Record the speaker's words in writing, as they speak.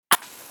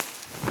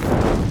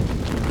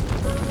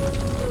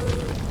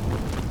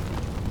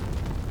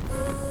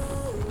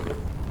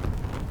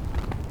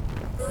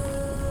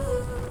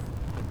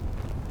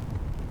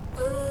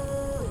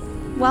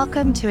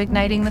Welcome to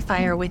Igniting the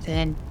Fire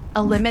Within,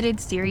 a limited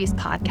series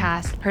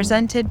podcast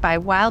presented by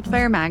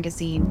Wildfire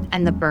Magazine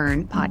and the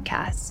Burn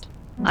podcast.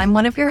 I'm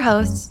one of your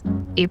hosts,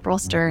 April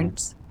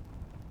Stearns.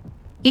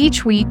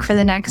 Each week for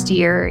the next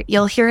year,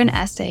 you'll hear an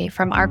essay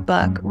from our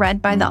book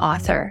read by the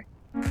author.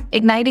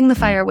 Igniting the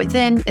Fire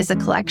Within is a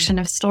collection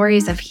of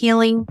stories of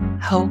healing,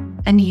 hope,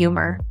 and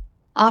humor,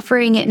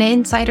 offering an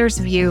insider's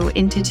view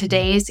into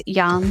today's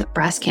young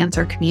breast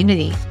cancer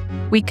community.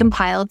 We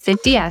compiled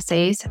 50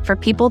 essays for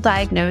people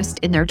diagnosed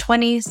in their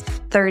 20s,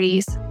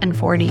 30s, and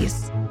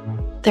 40s.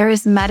 There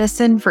is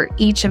medicine for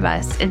each of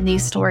us in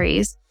these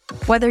stories,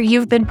 whether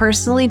you've been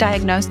personally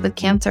diagnosed with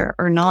cancer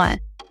or not.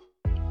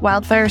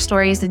 Wildfire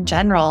stories in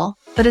general,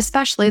 but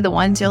especially the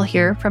ones you'll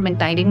hear from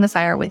Igniting the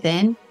Fire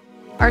Within,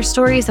 are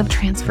stories of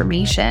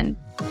transformation.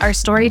 Our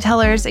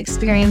storytellers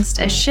experienced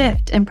a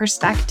shift in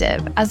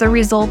perspective as a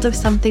result of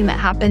something that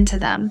happened to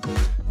them.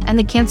 And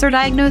the cancer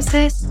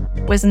diagnosis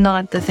was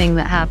not the thing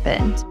that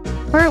happened,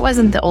 or it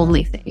wasn't the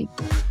only thing.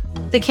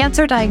 The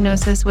cancer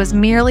diagnosis was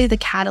merely the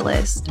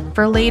catalyst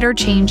for later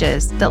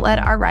changes that led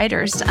our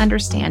writers to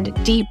understand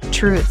deep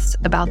truths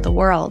about the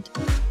world.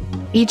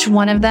 Each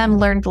one of them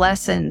learned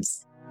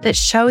lessons that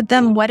showed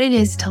them what it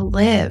is to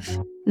live,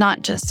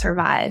 not just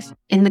survive,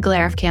 in the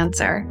glare of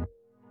cancer.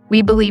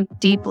 We believe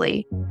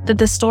deeply that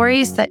the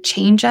stories that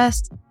change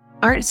us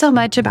aren't so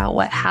much about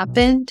what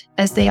happened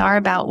as they are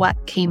about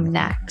what came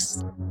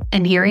next.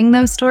 And hearing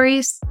those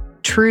stories,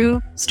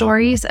 true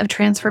stories of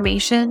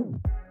transformation,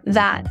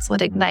 that's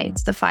what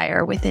ignites the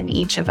fire within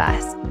each of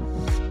us.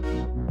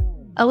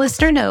 A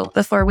listener note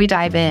before we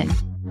dive in.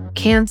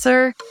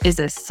 Cancer is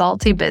a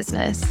salty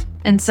business,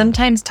 and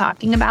sometimes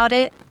talking about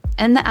it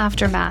and the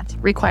aftermath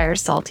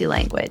requires salty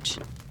language.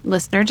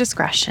 Listener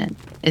discretion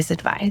is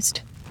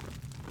advised.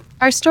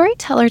 Our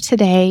storyteller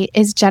today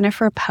is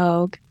Jennifer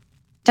Pogue.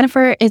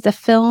 Jennifer is a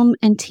film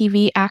and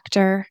TV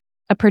actor,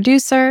 a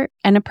producer,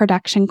 and a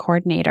production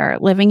coordinator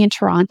living in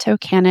Toronto,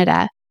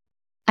 Canada.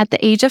 At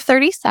the age of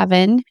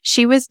 37,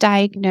 she was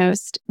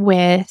diagnosed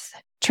with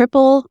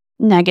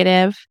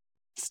triple-negative,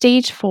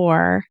 stage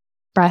 4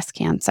 breast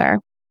cancer.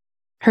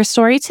 Her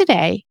story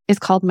today is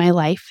called My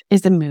Life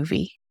is a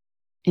Movie.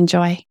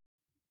 Enjoy.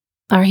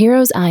 Our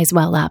hero's eyes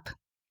well up.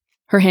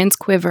 Her hands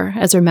quiver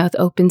as her mouth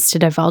opens to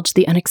divulge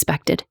the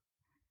unexpected.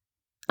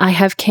 I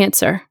have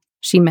cancer,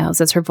 she mouths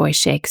as her voice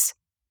shakes.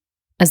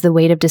 As the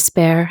weight of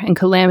despair and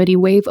calamity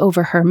wave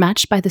over her,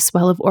 matched by the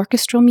swell of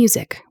orchestral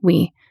music,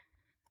 we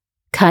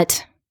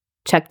cut,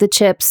 check the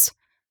chips,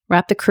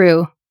 wrap the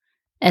crew,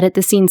 edit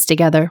the scenes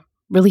together,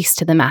 release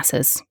to the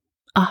masses.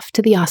 Off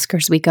to the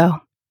Oscars we go.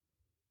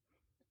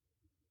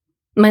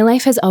 My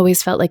life has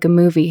always felt like a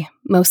movie,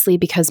 mostly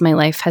because my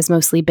life has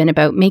mostly been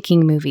about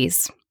making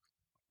movies.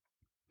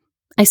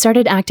 I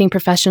started acting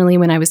professionally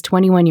when I was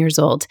 21 years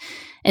old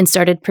and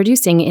started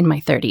producing in my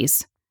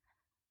 30s.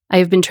 I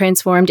have been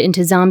transformed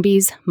into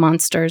zombies,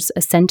 monsters,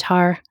 a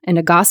centaur, and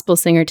a gospel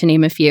singer to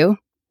name a few,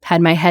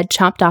 had my head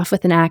chopped off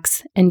with an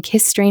axe, and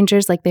kissed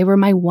strangers like they were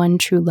my one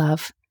true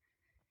love.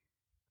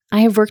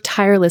 I have worked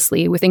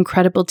tirelessly with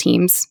incredible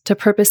teams to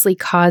purposely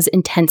cause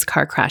intense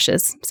car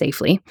crashes,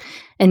 safely,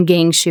 and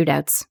gang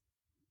shootouts.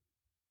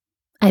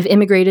 I've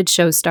immigrated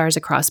show stars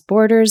across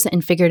borders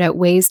and figured out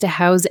ways to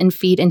house and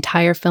feed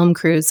entire film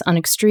crews on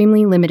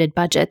extremely limited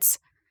budgets.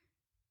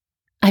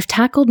 I've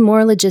tackled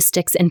more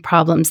logistics and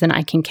problems than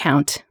I can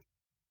count.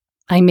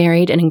 I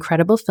married an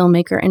incredible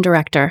filmmaker and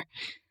director.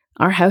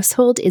 Our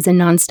household is a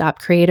nonstop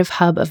creative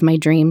hub of my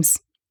dreams.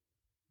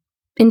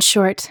 In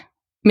short,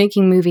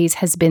 making movies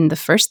has been the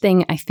first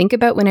thing I think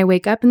about when I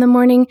wake up in the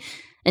morning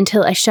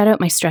until I shut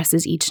out my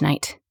stresses each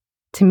night.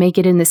 To make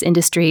it in this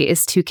industry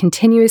is to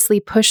continuously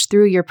push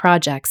through your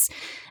projects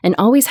and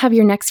always have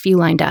your next few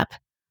lined up.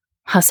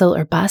 Hustle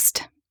or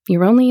bust,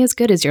 you're only as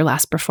good as your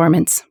last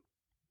performance.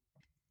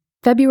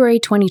 February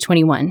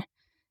 2021.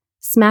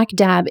 Smack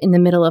dab in the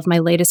middle of my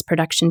latest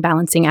production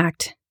balancing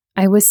act,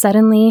 I was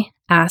suddenly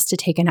asked to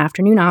take an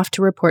afternoon off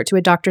to report to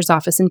a doctor's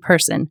office in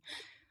person,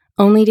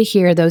 only to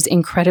hear those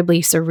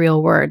incredibly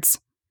surreal words.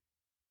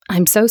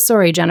 I'm so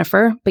sorry,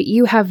 Jennifer, but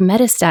you have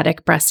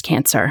metastatic breast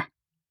cancer.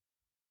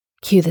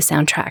 Cue the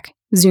soundtrack.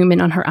 Zoom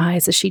in on her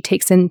eyes as she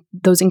takes in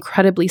those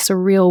incredibly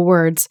surreal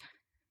words.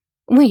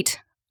 Wait,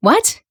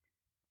 what?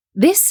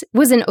 This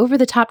was an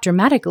over-the-top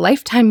dramatic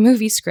Lifetime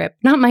movie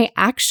script, not my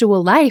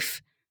actual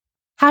life.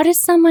 How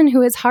does someone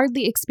who has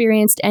hardly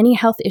experienced any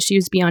health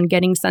issues beyond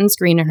getting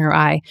sunscreen in her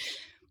eye,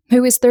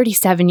 who is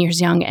 37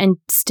 years young and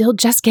still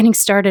just getting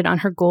started on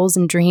her goals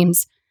and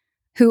dreams,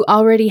 who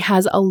already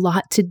has a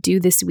lot to do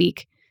this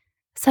week,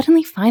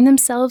 suddenly find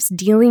themselves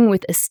dealing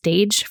with a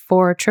stage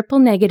 4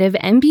 triple-negative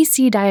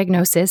MBC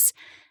diagnosis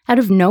out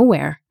of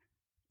nowhere?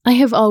 I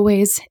have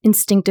always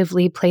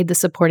instinctively played the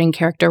supporting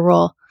character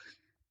role.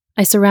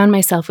 I surround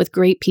myself with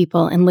great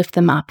people and lift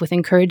them up with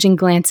encouraging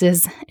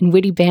glances and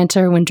witty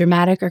banter when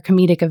dramatic or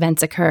comedic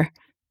events occur,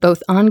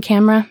 both on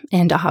camera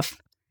and off.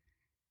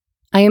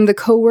 I am the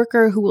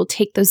coworker who will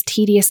take those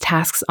tedious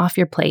tasks off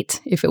your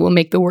plate if it will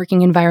make the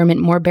working environment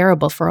more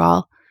bearable for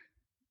all.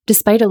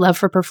 Despite a love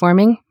for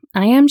performing,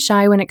 I am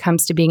shy when it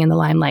comes to being in the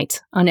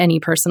limelight on any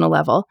personal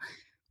level.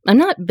 I'm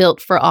not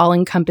built for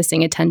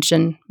all-encompassing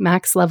attention,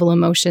 max-level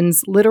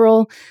emotions,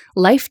 literal,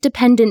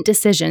 life-dependent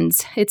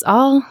decisions. It's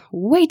all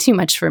way too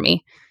much for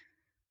me.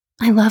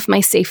 I love my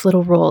safe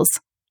little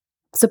roles.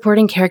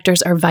 Supporting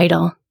characters are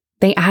vital.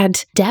 They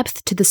add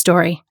depth to the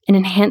story and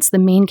enhance the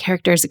main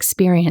character's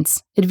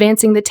experience,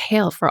 advancing the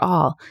tale for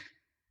all.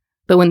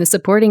 But when the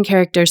supporting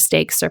character's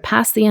stakes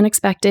surpass the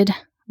unexpected,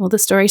 well, the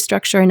story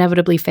structure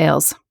inevitably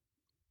fails.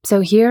 So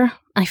here,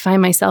 I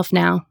find myself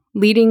now,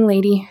 leading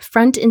lady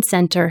front and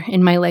center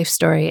in my life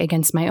story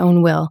against my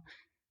own will.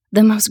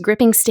 The most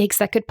gripping stakes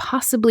that could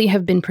possibly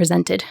have been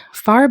presented,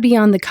 far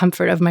beyond the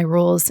comfort of my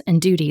roles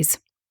and duties.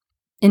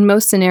 In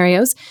most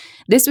scenarios,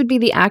 this would be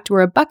the act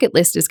where a bucket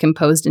list is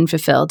composed and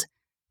fulfilled,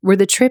 where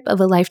the trip of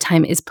a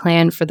lifetime is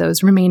planned for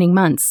those remaining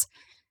months,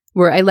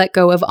 where I let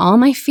go of all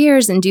my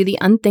fears and do the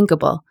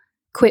unthinkable,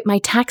 quit my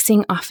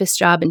taxing office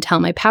job and tell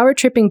my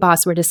power-tripping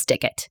boss where to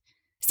stick it,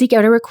 seek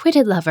out a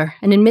requited lover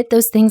and admit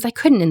those things I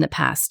couldn't in the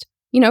past,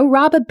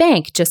 rob a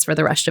bank just for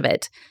the rush of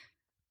it,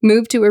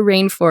 move to a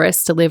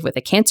rainforest to live with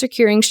a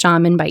cancer-curing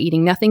shaman by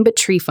eating nothing but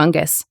tree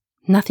fungus,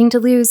 nothing to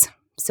lose,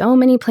 so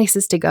many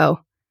places to go.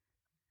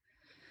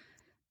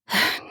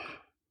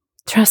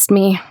 Trust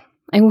me,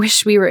 I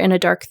wish we were in a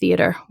dark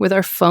theater with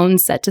our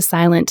phones set to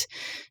silent,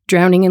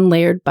 drowning in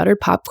layered buttered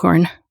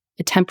popcorn,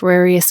 a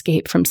temporary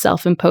escape from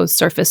self-imposed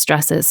surface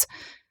stresses.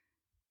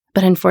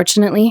 But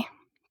unfortunately,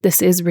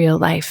 this is real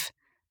life,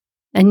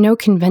 and no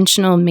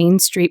conventional Main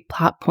Street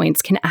plot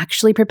points can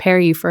actually prepare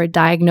you for a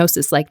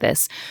diagnosis like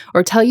this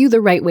or tell you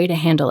the right way to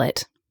handle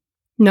it.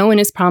 No one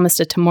is promised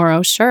a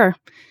tomorrow, sure,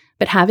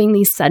 but having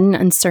these sudden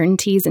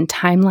uncertainties and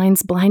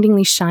timelines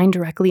blindingly shine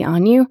directly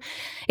on you,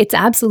 it's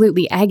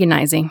absolutely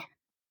agonizing.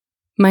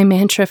 My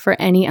mantra for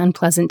any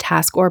unpleasant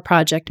task or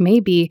project may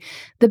be,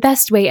 the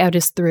best way out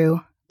is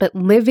through, but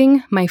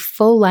living my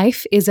full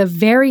life is a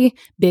very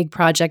big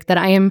project that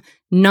I am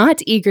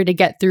not eager to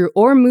get through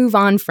or move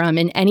on from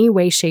in any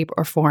way, shape,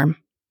 or form.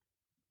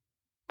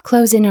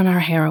 Close in on our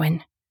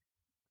heroine.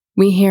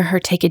 We hear her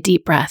take a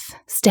deep breath,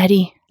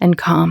 steady and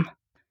calm.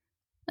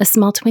 A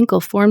small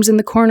twinkle forms in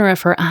the corner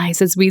of her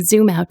eyes as we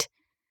zoom out,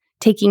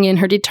 taking in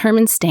her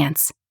determined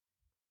stance.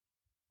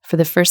 For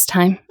the first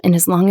time, in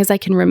as long as I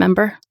can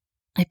remember,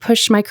 I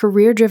push my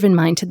career-driven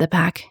mind to the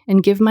back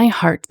and give my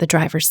heart the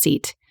driver's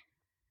seat.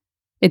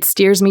 It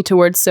steers me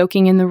towards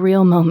soaking in the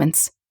real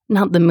moments,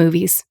 not the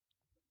movies.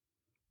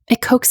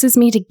 It coaxes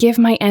me to give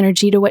my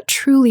energy to what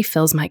truly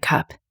fills my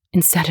cup,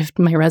 instead of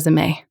my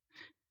resume.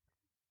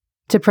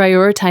 To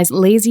prioritize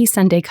lazy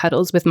Sunday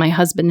cuddles with my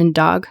husband and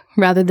dog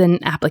rather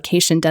than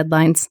application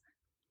deadlines.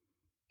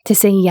 To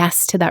say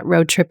yes to that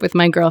road trip with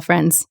my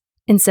girlfriends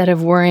instead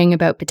of worrying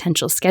about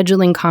potential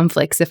scheduling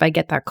conflicts if I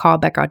get that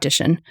callback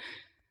audition.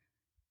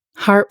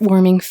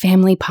 Heartwarming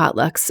family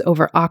potlucks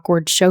over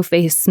awkward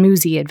show-face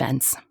smoothie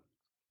events.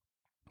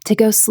 To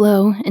go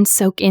slow and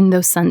soak in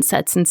those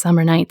sunsets and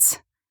summer nights.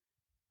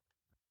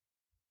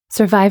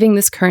 Surviving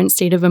this current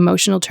state of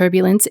emotional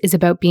turbulence is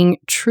about being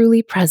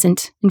truly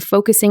present and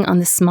focusing on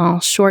the small,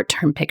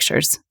 short-term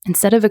pictures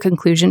instead of a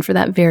conclusion for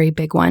that very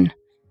big one.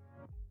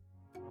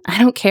 I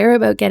don't care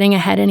about getting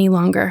ahead any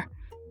longer.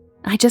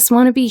 I just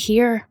want to be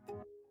here,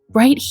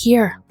 right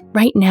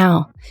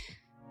now,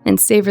 and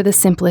savor the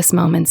simplest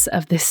moments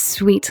of this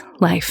sweet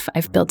life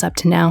I've built up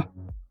to now.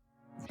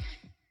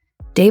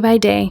 Day by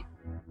day,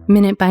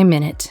 minute by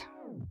minute,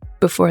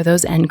 before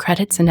those end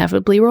credits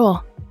inevitably roll.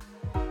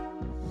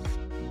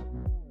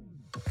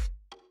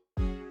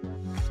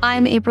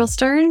 I'm April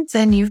Stearns,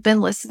 and you've been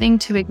listening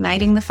to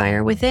Igniting the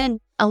Fire Within,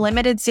 a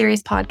limited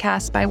series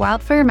podcast by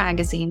Wildfire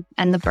Magazine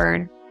and The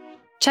Burn.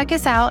 Check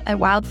us out at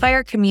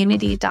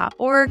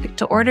wildfirecommunity.org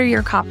to order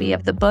your copy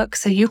of the book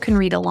so you can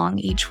read along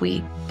each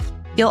week.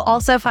 You'll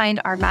also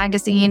find our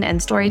magazine and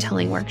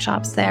storytelling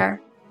workshops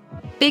there.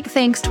 Big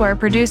thanks to our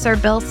producer,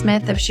 Bill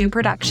Smith of Shoe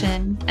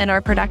Production, and our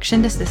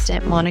production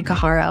assistant, Monica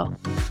Haro.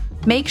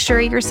 Make sure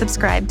you're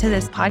subscribed to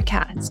this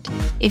podcast.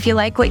 If you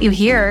like what you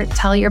hear,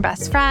 tell your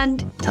best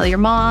friend, tell your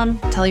mom,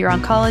 tell your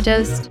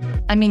oncologist.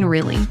 I mean,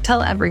 really,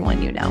 tell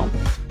everyone you know.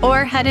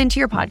 Or head into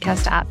your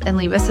podcast app and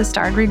leave us a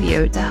starred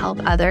review to help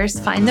others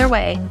find their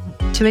way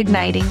to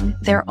igniting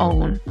their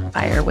own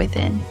fire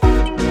within.